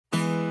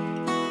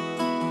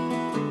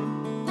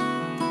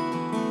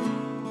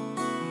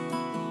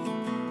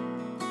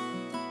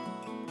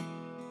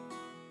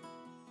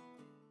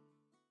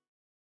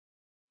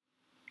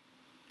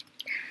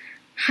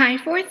Hi,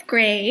 fourth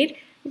grade.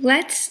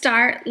 Let's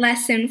start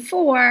lesson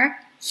 4.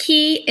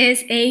 He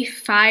is a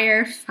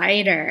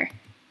firefighter.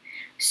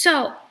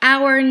 So,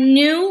 our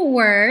new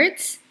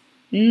words,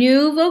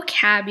 new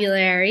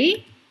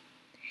vocabulary.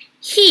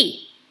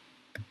 He.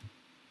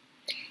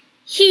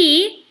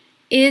 He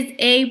is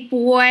a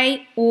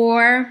boy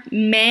or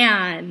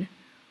man.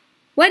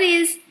 What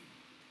is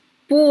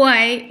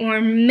boy or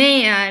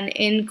man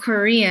in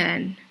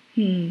Korean?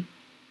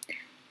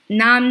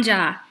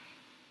 남자.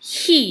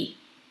 He.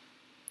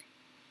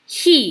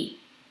 He.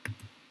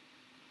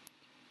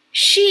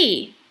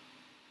 She.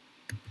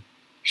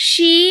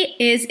 She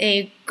is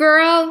a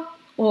girl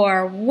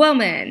or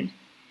woman.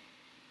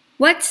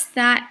 What's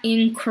that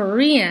in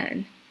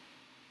Korean?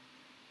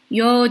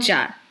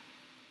 여자.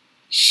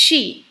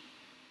 She.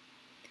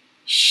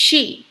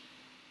 She.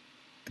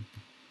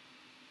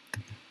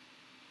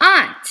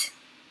 Aunt.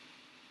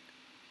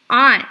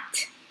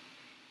 Aunt.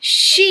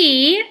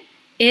 She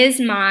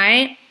is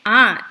my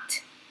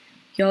aunt.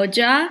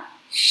 여자.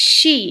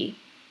 She.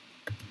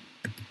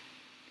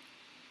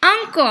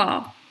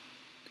 Uncle.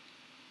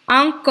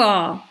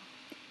 Uncle.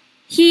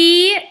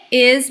 He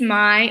is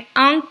my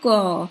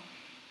uncle.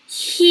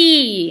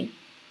 He.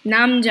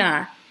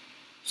 남자.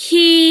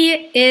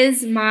 He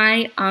is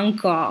my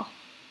uncle.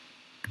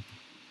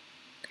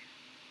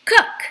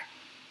 Cook.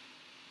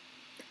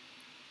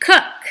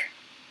 Cook.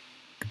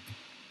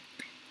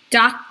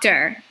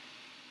 Doctor.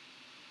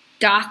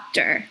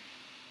 Doctor.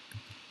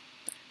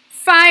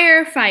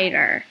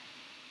 Firefighter.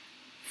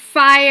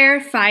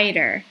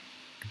 Firefighter.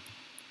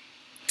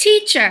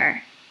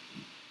 Teacher.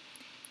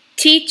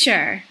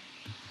 Teacher.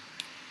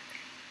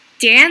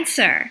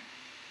 Dancer.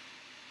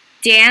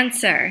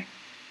 Dancer.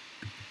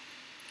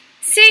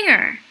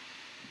 Singer.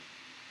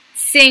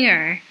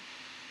 Singer.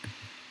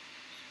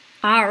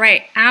 All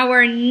right,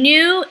 our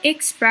new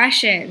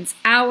expressions,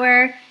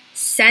 our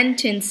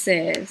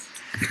sentences.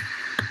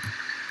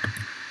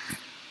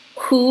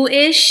 Who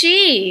is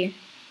she?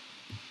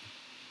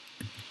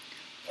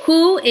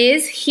 Who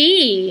is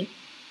he?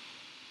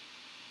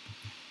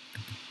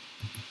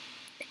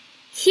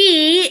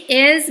 He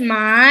is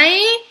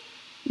my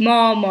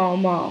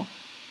mo.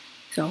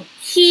 So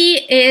he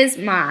is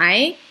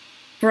my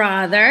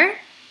brother.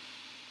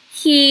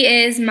 He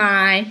is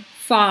my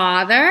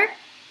father.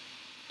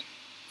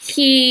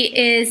 He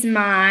is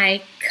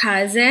my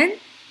cousin.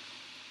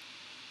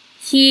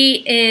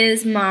 He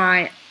is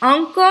my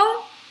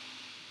uncle.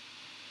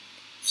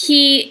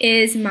 He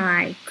is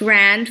my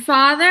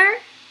grandfather.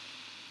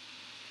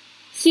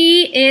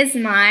 He is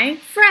my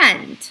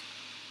friend.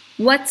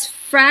 What's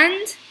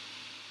friend?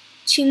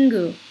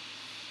 친구.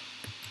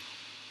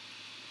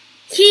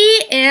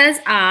 He is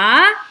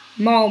a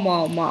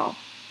mo.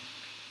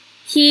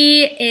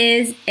 He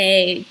is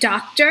a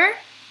doctor.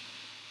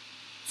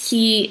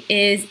 He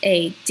is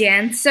a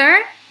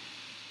dancer.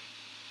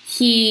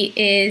 He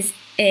is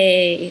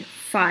a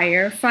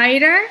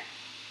firefighter.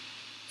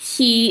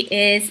 He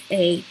is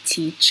a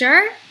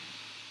teacher.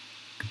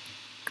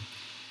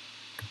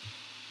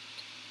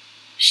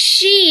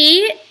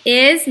 She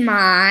is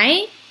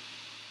my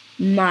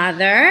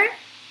mother.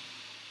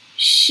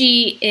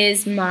 She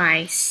is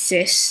my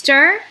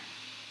sister.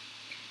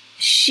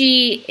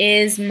 She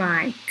is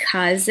my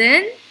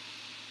cousin.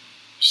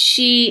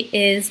 She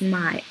is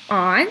my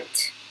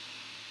aunt.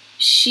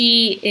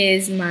 She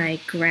is my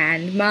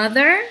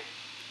grandmother.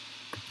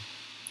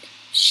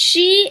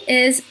 She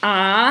is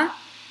a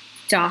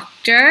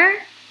doctor.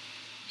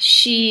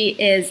 She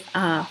is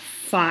a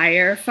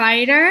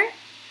firefighter.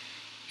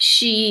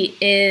 She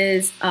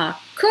is a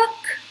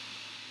cook.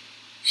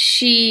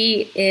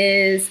 She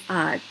is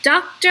a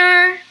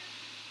doctor.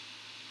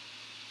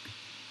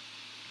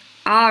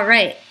 All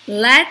right,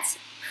 let's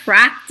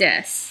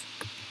practice.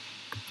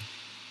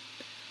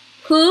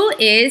 Who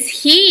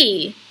is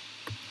he?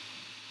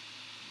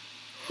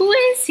 Who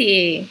is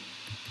he?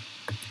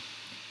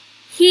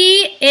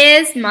 He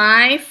is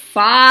my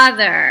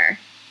father.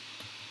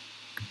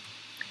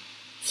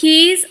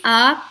 He's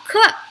a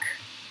cook.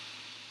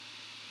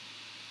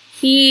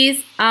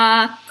 He's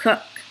a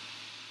cook.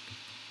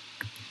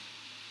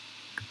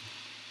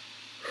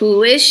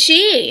 Who is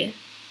she?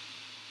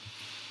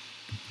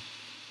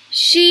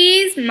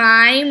 She's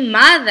my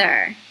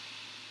mother.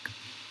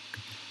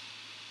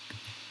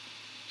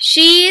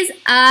 She's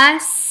a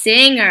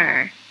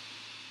singer.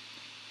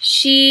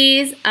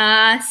 She's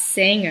a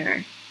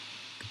singer.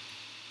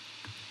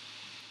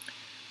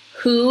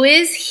 Who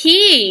is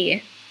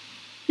he?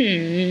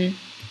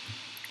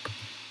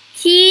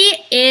 He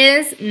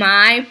is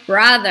my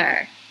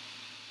brother.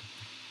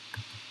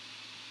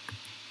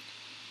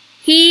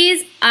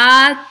 He's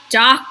a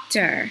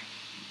doctor.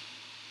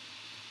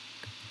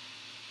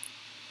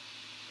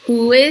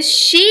 Who is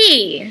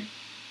she?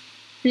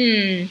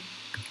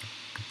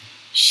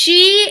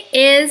 She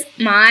is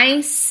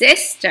my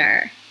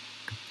sister.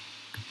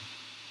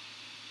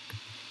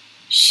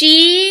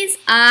 She's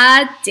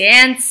a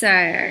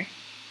dancer.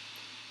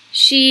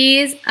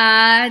 She's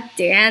a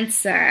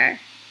dancer.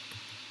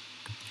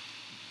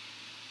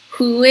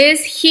 Who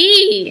is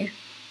he?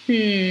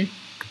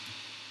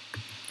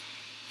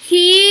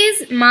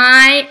 He's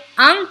my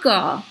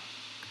uncle.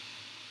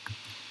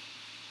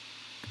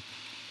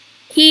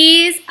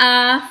 He's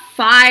a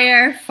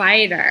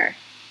firefighter.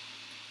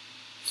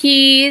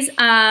 He's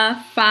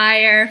a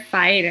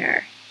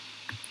firefighter.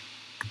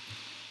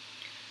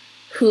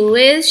 Who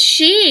is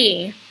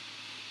she?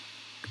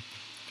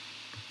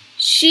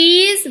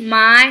 She's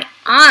my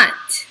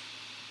aunt.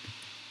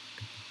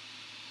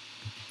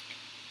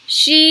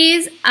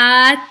 She's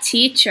a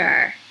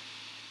teacher.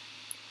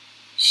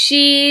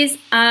 She's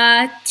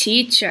a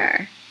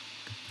teacher.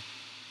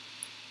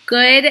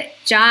 Good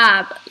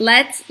job.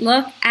 Let's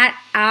look at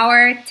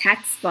our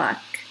textbook.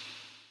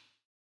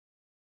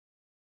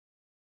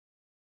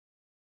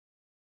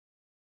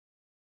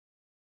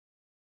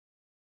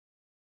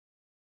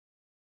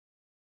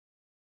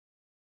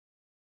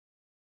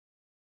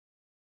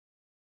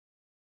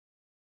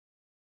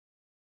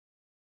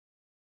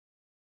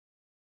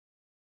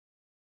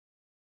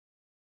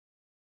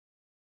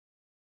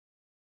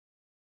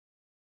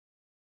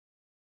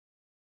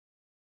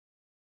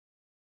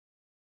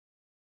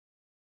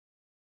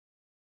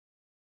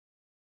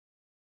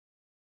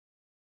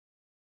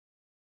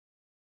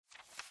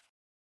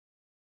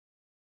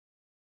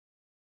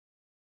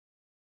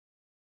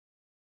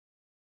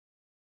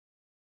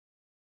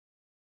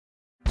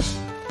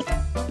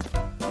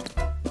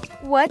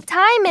 What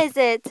time is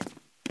it?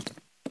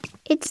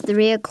 It's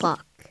 3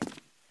 o'clock.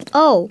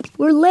 Oh,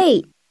 we're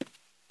late.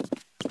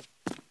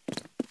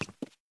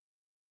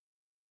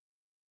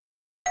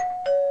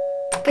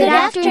 Good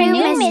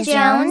afternoon, Miss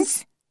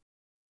Jones.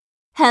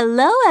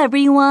 Hello,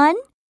 everyone.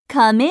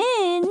 Come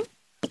in.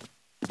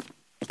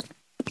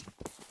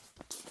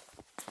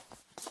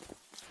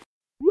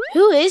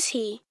 Who is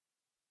he?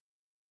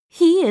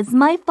 He is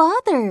my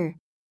father.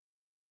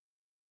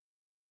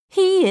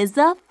 He is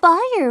a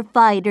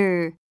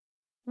firefighter.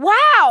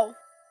 Wow!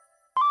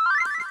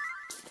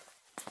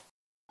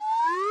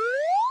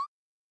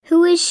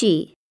 Who is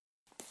she?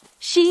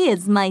 She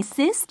is my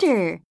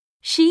sister.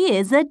 She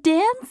is a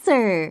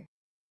dancer.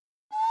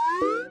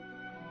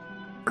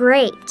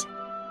 Great.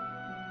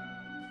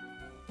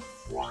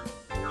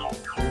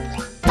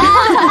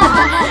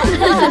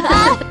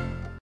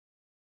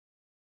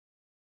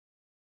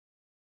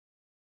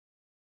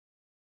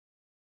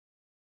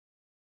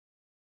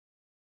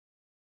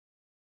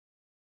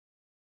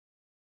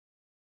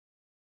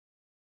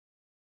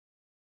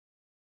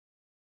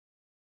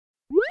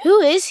 Who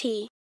is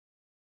he?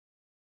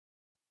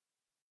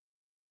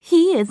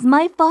 He is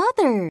my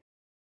father.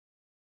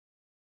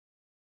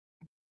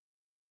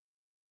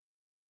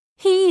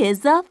 He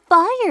is a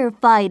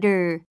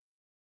firefighter.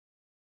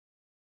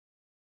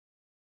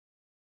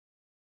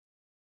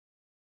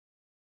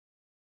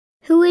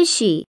 Who is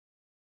she?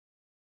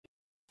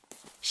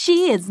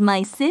 She is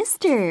my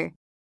sister.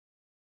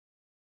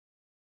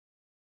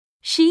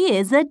 She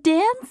is a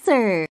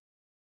dancer.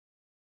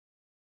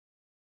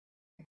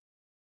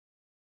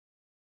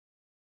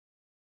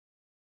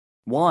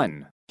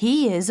 One,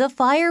 He is a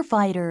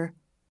firefighter.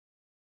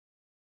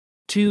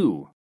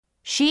 2,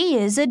 She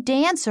is a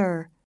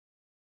dancer.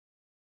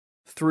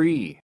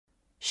 3,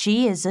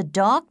 She is a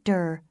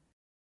doctor.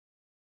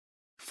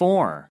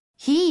 4,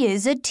 He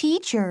is a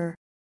teacher.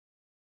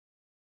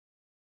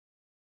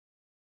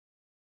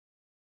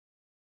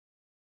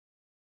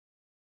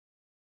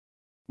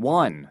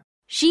 1,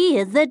 She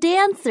is a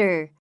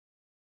dancer.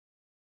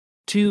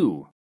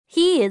 2,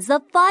 He is a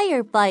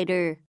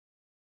firefighter.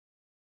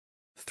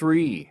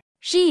 3,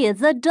 She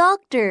is a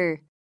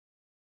doctor.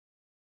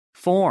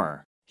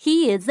 4,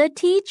 He is a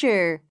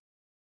teacher.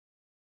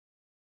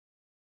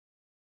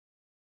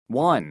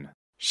 1,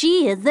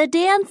 She is a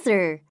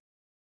dancer.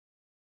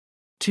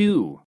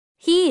 2,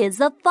 He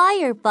is a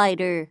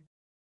firefighter.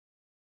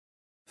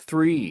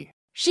 3,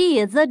 She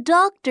is a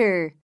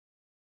doctor.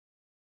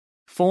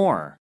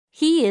 4.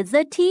 He is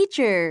a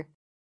teacher.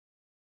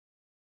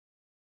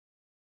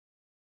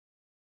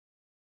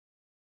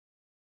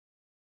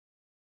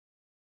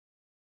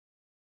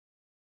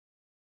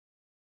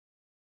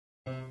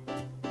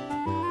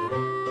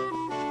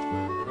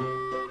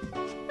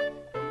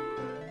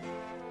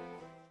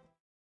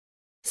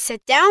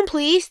 Sit down,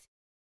 please.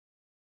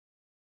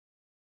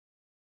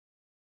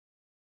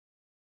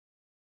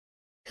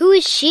 Who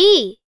is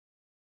she?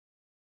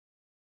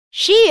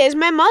 She is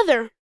my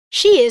mother.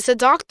 She is a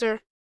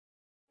doctor.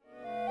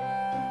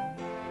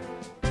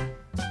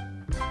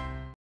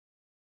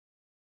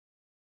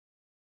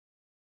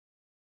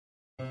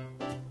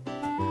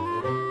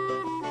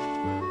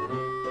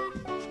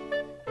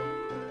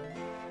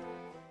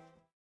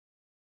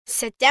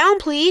 Sit down,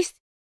 please.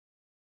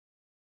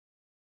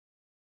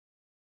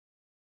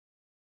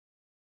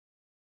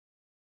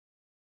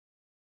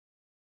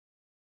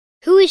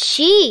 Who is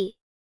she?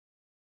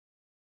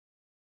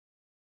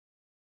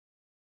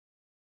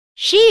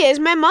 She is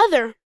my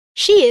mother.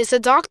 She is a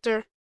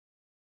doctor.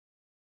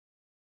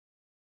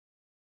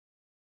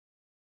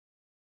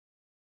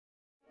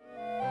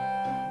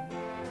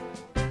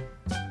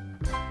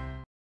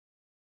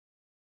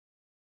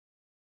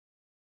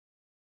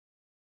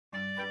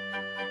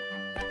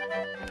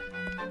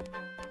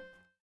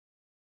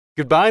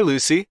 Goodbye,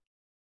 Lucy.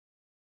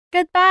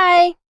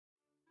 Goodbye.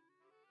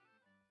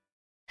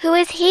 Who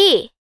is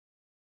he?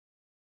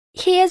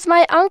 He is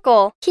my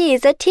uncle. He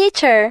is a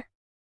teacher.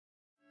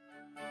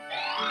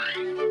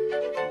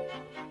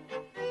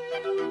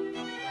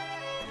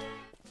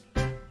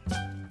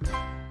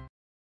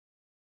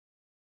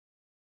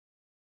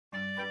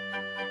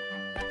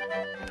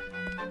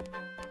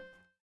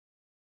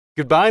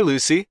 Goodbye,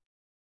 Lucy.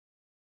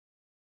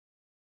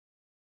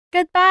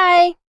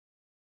 Goodbye.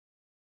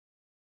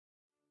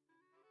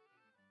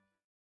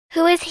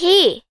 Who is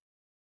he?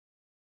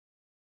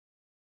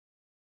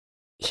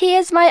 He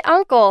is my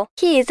uncle.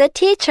 He is a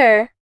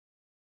teacher.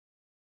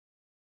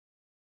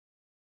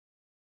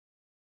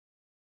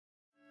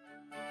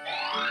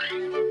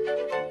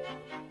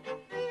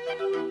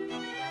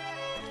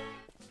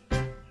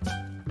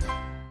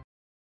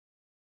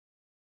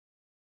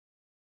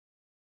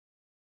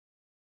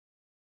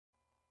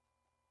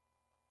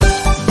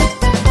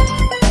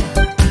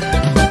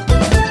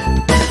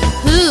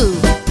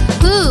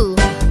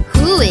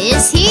 Who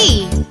is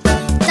he?